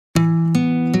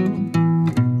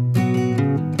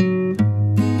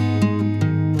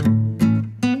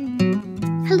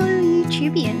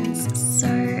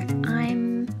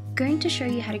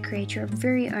create your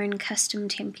very own custom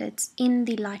templates in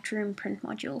the Lightroom print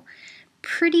module.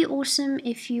 Pretty awesome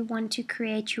if you want to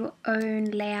create your own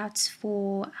layouts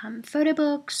for photo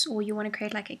books, or you want to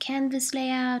create like a canvas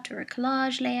layout or a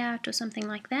collage layout or something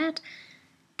like that.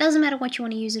 Doesn't matter what you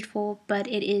want to use it for, but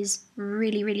it is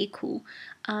really, really cool.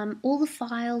 All the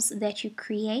files that you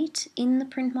create in the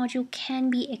print module can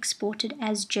be exported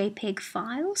as JPEG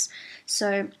files.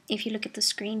 So if you look at the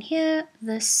screen here,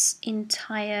 this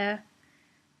entire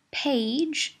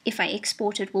page, if I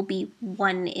export it, will be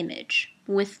one image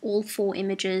with all 4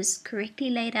 images correctly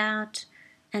laid out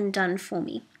and done for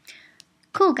me.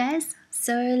 Cool, guys,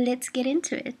 so let's get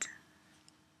into it.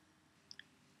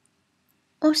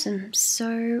 Awesome,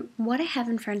 so what I have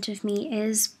in front of me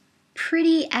is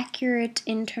pretty accurate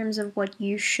in terms of what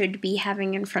you should be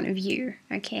having in front of you,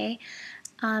 okay?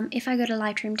 If I go to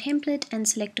Lightroom template and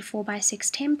select a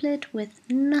 4x6 template with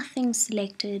nothing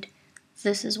selected,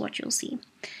 this is what you'll see.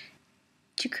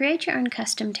 To create your own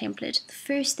custom template, the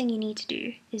first thing you need to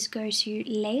do is go to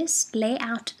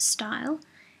Layout Style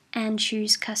and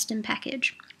choose Custom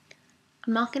Package.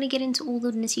 I'm not going to get into all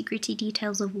the nitty-gritty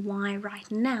details of why right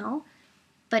now,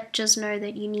 but just know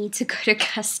that you need to go to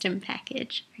Custom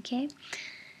Package, okay?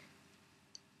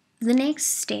 The next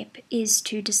step is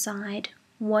to decide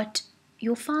what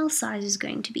your file size is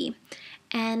going to be.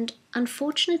 And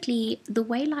unfortunately, the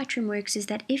way Lightroom works is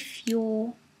that if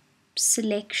your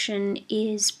selection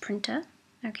is printer,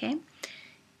 okay,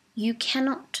 you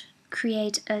cannot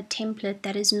create a template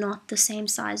that is not the same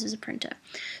size as a printer.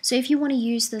 So if you want to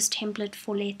use this template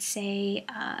for, let's say,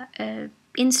 a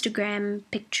Instagram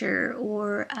picture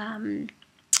or a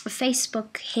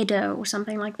Facebook header or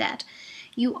something like that,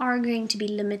 you are going to be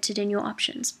limited in your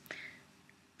options.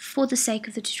 For the sake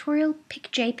of the tutorial, pick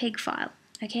JPEG file,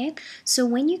 okay? So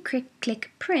when you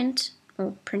click print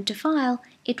or print a file,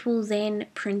 it will then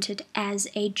print it as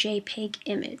a JPEG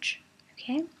image,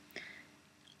 okay?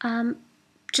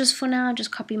 Just for now,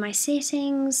 just copy my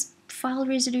settings. File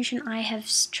resolution, I have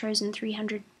chosen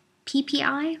 300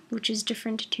 ppi, which is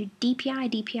different to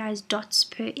DPI. DPI is dots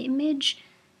per image.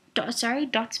 Dots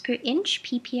per inch.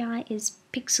 PPI is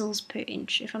pixels per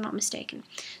inch, if I'm not mistaken.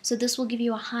 So this will give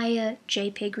you a higher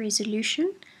JPEG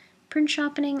resolution. Print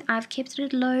sharpening, I've kept it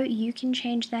at low. You can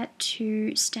change that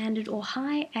to standard or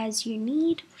high as you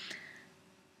need.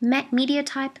 Media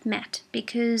type, matte,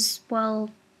 because,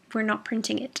 well, we're not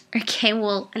printing it. Okay,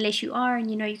 well, unless you are and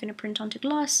you know you're going to print onto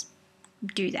gloss,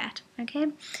 do that, okay?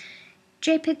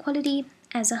 JPEG quality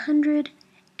as 100,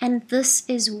 and this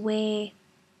is where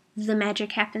the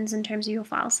magic happens in terms of your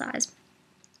file size.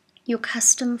 Your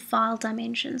custom file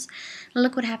dimensions. Now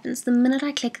look what happens. The minute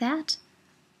I click that,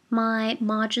 my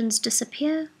margins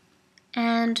disappear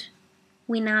and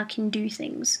we now can do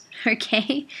things,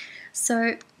 okay?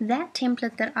 So that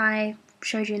template that I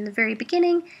showed you in the very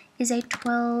beginning is a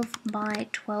 12 by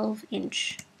 12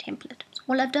 inch template. So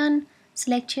all I've done,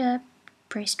 select here,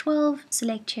 press 12,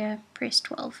 select here, press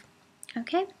 12,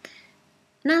 okay?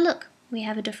 Now look, we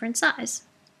have a different size.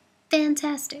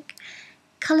 Fantastic.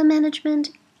 Color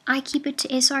management, I keep it to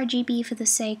sRGB for the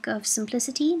sake of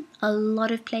simplicity. A lot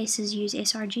of places use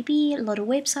sRGB, a lot of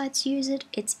websites use it,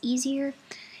 it's easier.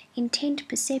 Intent,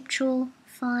 perceptual,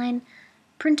 fine.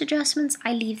 Print adjustments,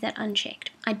 I leave that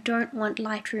unchecked. I don't want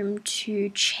Lightroom to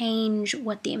change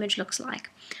what the image looks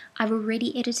like. I've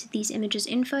already edited these images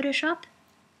in Photoshop,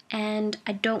 and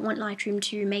I don't want Lightroom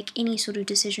to make any sort of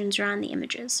decisions around the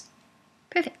images.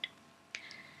 Perfect.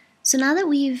 So now that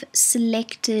we've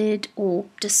selected or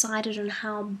decided on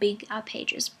how big our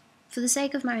page is, for the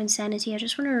sake of my own sanity, I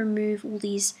just want to remove all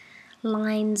these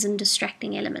lines and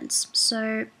distracting elements.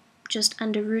 So just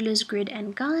under rulers, grid,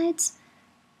 and guides,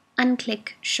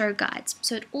 unclick show guides.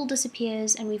 So it all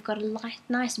disappears and we've got a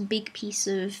nice big piece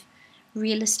of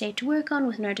real estate to work on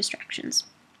with no distractions.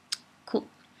 Cool.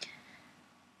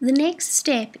 The next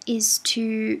step is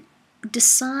to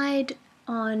decide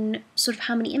on sort of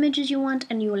how many images you want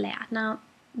and your layout. Now,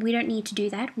 we don't need to do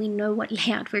that. We know what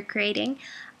layout we're creating.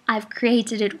 I've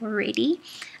created it already.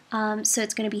 So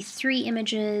it's going to be 3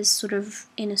 images sort of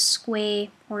in a square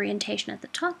orientation at the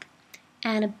top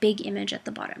and a big image at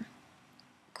the bottom.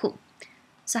 Cool.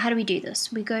 So how do we do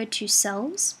this? We go to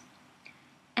cells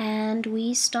and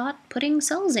we start putting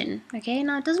cells in. Okay,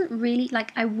 now it doesn't really,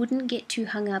 like, I wouldn't get too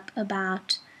hung up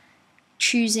about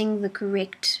choosing the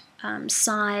correct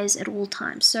size at all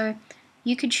times. So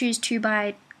you could choose 2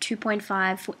 by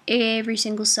 2.5 for every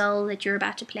single cell that you're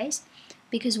about to place,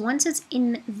 because once it's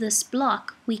in this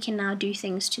block, we can now do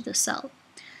things to the cell.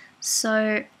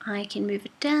 So I can move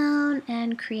it down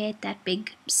and create that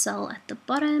big cell at the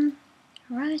bottom,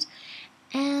 right?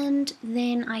 and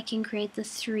then I can create the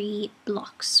 3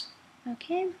 blocks.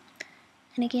 Okay,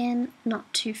 and again,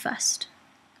 not too fussed.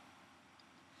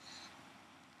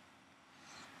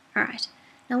 Alright,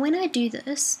 now when I do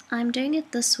this, I'm doing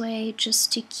it this way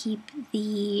just to keep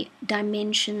the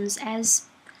dimensions as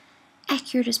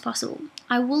accurate as possible.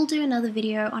 I will do another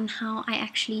video on how I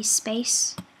actually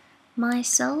space my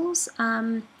cells.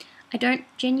 I don't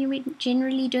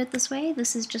generally do it this way.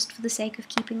 This is just for the sake of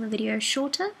keeping the video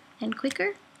shorter and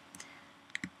quicker.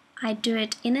 I do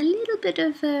it in a little bit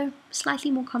of a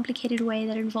slightly more complicated way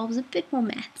that involves a bit more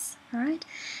maths. Alright,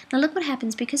 now look what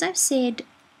happens because I've said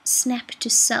snap to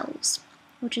cells,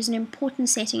 which is an important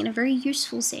setting and a very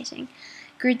useful setting.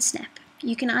 Grid snap.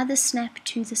 You can either snap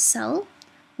to the cell,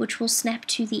 which will snap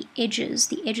to the edges.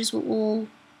 The edges will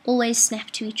always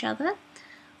snap to each other,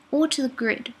 or to the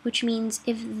grid, which means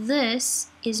if this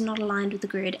is not aligned with the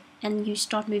grid and you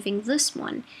start moving this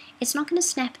one, it's not going to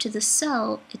snap to the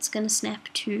cell, it's going to snap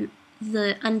to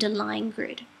the underlying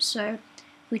grid. So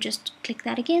we just click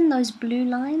that again, those blue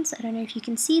lines, I don't know if you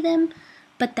can see them,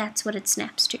 but that's what it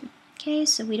snaps to. Okay,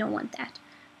 so we don't want that.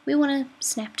 We want to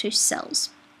snap to cells.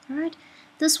 Alright,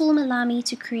 this will allow me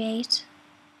to create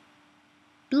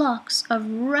blocks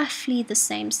of roughly the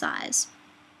same size.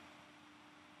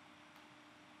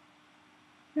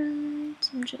 Right,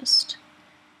 I'm just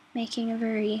making a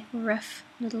very rough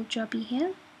little jobby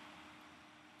here.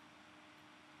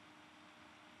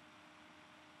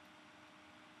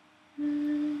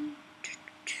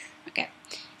 Okay,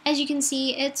 as you can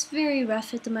see, it's very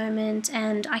rough at the moment,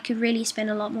 and I could really spend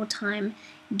a lot more time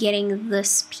getting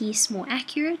this piece more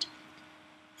accurate.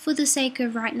 For the sake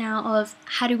of right now of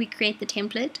how do we create the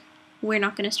template, we're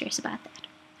not going to stress about that.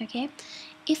 Okay,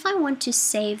 if I want to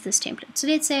save this template, so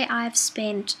let's say I've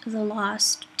spent the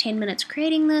last 10 minutes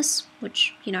creating this,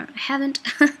 which, you know, I haven't,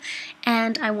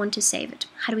 and I want to save it.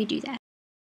 How do we do that?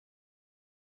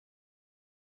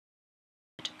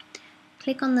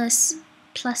 Click on this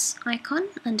plus icon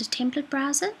under template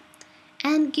browser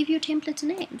and give your template a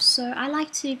name. So I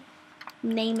like to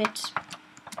name it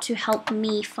to help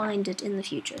me find it in the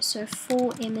future. So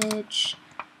for image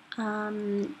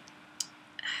 4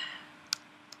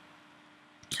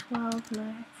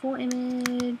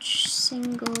 image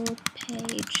single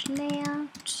page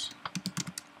layout.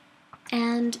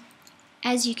 And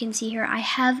as you can see here, I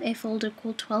have a folder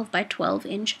called 12 by 12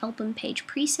 inch album page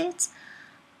presets.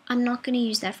 I'm not going to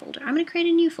use that folder. I'm going to create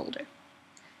a new folder.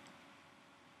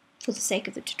 For the sake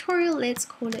of the tutorial, let's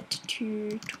call it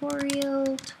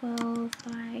tutorial 12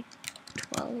 by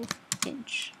 12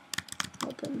 inch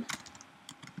album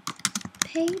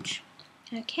page.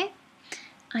 Okay,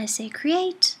 I say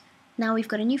create. Now we've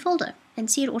got a new folder, and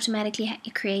see it automatically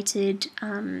created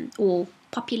or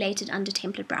populated under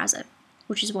template browser,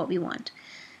 which is what we want.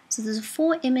 So there's a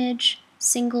 4 image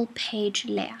single page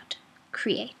layout,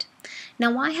 create.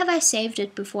 Now why have I saved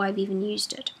it before I've even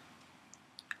used it?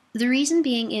 The reason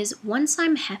being is once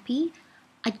I'm happy,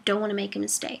 I don't want to make a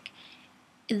mistake.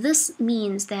 This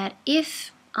means that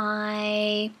if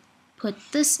I put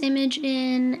this image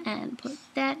in and put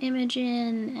that image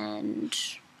in and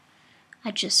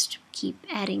I just keep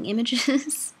adding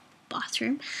images,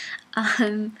 bathroom,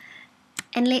 and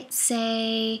let's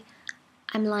say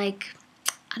I'm like,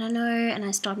 I don't know, and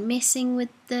I start messing with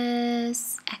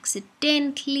this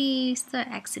accidentally,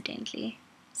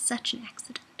 such an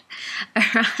accident,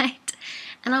 alright,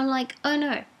 and I'm like, oh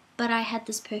no, but I had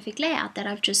this perfect layout that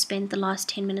I've just spent the last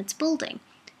 10 minutes building.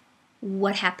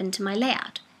 What happened to my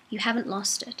layout? You haven't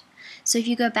lost it. So if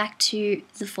you go back to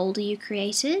the folder you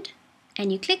created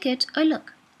and you click it, oh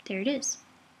look, there it is,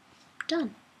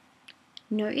 done,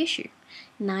 no issue.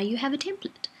 Now you have a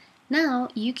template. Now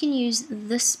you can use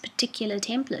this particular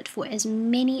template for as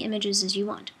many images as you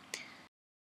want.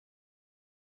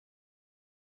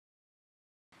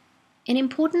 An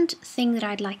important thing that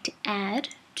I'd like to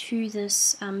add to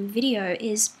this video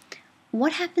is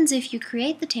what happens if you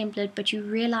create the template but you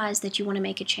realize that you want to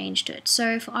make a change to it.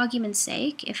 So for argument's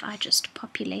sake, if I just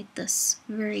populate this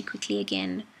very quickly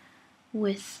again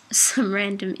with some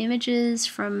random images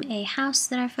from a house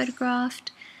that I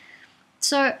photographed.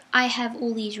 So I have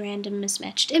all these random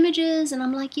mismatched images and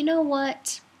I'm like, you know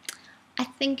what? I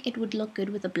think it would look good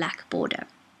with a black border.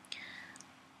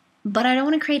 But I don't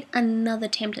want to create another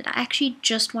template. I actually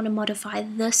just want to modify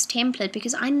this template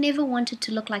because I never want it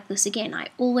to look like this again. I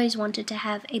always wanted to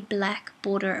have a black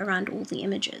border around all the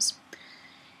images.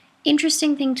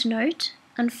 Interesting thing to note,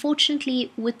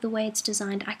 unfortunately with the way it's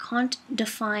designed, I can't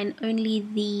define only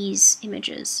these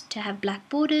images to have black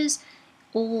borders.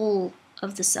 All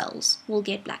of the cells will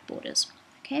get black borders.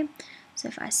 Okay, so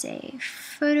if I say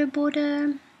photo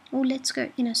border, or let's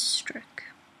go in a stroke.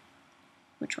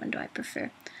 Which one do I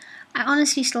prefer? I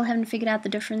honestly still haven't figured out the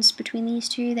difference between these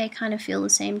two. They kind of feel the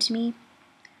same to me.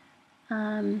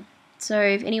 So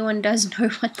if anyone does know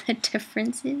what the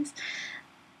difference is,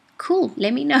 cool,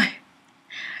 let me know.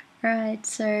 Alright,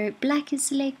 so black is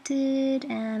selected,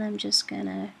 and I'm just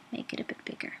gonna make it a bit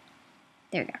bigger.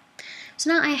 There we go. So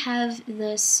now I have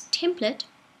this template.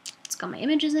 It's got my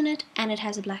images in it, and it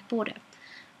has a black border.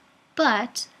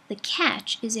 But the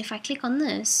catch is if I click on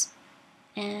this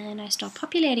and I start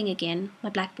populating again, my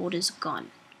black border's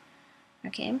gone.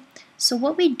 Okay, so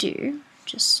what we do,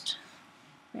 just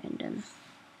random,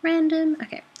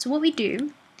 okay, so what we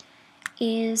do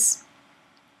is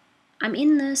I'm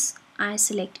in this, I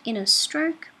select inner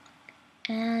stroke,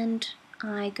 and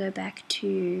I go back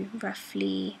to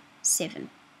roughly 7,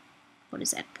 what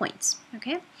is that, points,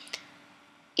 okay?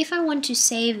 If I want to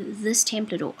save this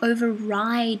template or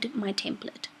override my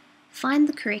template, find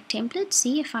the correct template.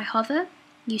 See, if I hover,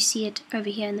 you see it over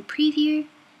here in the preview,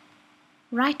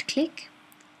 right click,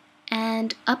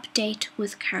 and update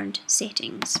with current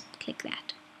settings. Click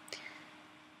that.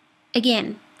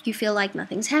 Again, you feel like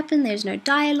nothing's happened, there's no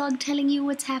dialogue telling you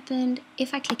what's happened.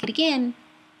 If I click it again,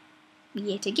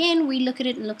 yet again, we look at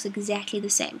it and it looks exactly the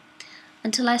same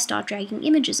until I start dragging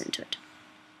images into it.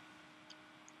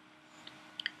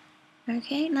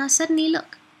 Okay, now suddenly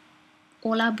look,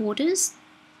 all our borders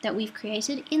that we've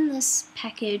created in this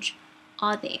package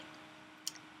are there.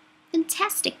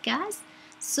 Fantastic, guys.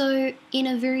 So in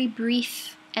a very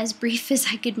brief as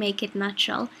I could make it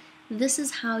nutshell, this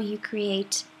is how you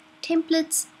create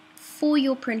templates for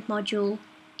your print module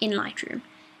in Lightroom.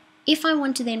 If I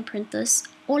want to then print this,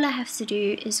 all I have to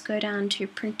do is go down to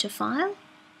print to file,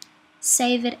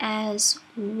 save it as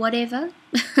whatever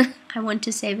I want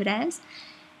to save it as,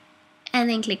 and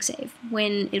then click save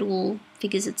when it all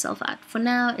figures itself out. For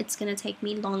now, it's going to take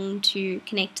me long to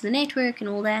connect to the network and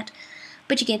all that,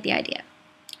 but you get the idea.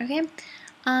 Okay,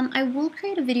 I will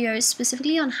create a video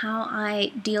specifically on how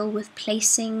I deal with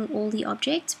placing all the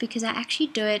objects, because I actually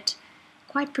do it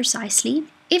quite precisely.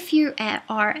 If you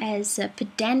are as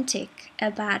pedantic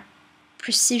about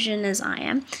precision as I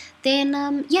am,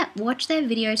 then yeah, watch that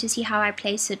video to see how I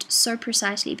place it so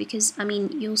precisely, because I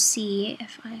mean, you'll see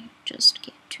if I just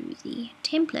get to the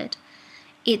template,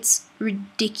 it's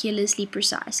ridiculously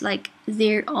precise. Like,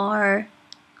 there are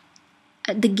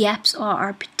the gaps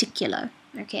are particular.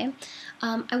 Okay,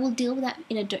 I will deal with that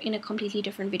in a completely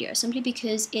different video, simply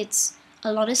because it's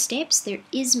a lot of steps. There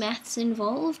is maths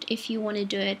involved if you want to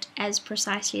do it as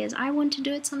precisely as I want to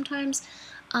do it sometimes,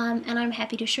 and I'm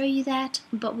happy to show you that,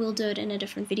 but we'll do it in a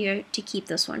different video to keep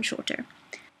this one shorter.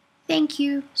 Thank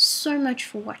you so much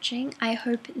for watching. I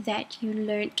hope that you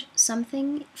learned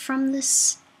something from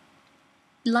this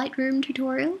Lightroom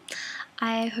tutorial.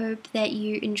 I hope that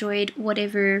you enjoyed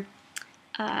whatever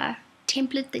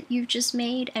template that you've just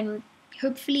made, and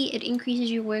hopefully it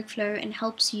increases your workflow and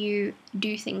helps you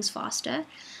do things faster.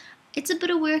 It's a bit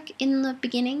of work in the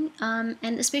beginning, and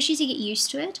especially to get used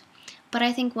to it, but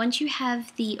I think once you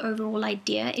have the overall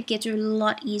idea, it gets a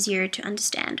lot easier to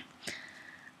understand.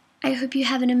 I hope you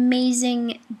have an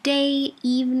amazing day,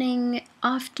 evening,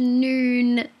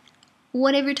 afternoon,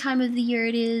 whatever time of the year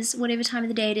it is, whatever time of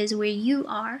the day it is where you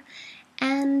are.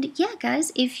 And yeah,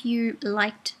 guys, if you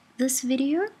liked this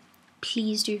video,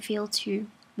 please do feel to,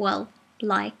 well,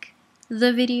 like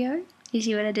the video. You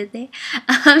see what I did there?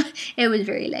 It was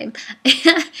very lame.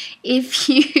 If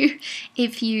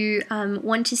you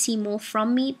want to see more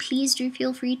from me, please do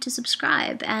feel free to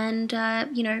subscribe and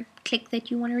you know, click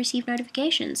that you want to receive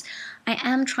notifications. I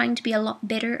am trying to be a lot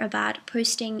better about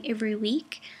posting every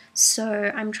week,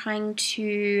 so I'm trying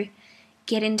to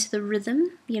get into the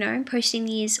rhythm, you know, posting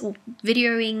these, or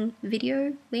video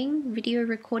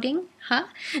recording,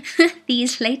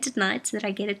 these late at night, so that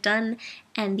I get it done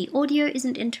and the audio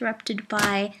isn't interrupted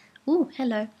by, oh,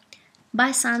 hello,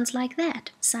 by sounds like that,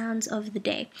 sounds of the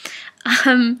day.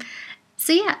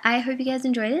 So yeah, I hope you guys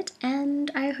enjoyed it,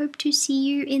 and I hope to see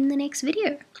you in the next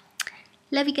video.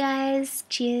 Love you guys,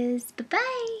 cheers,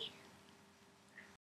 bye-bye.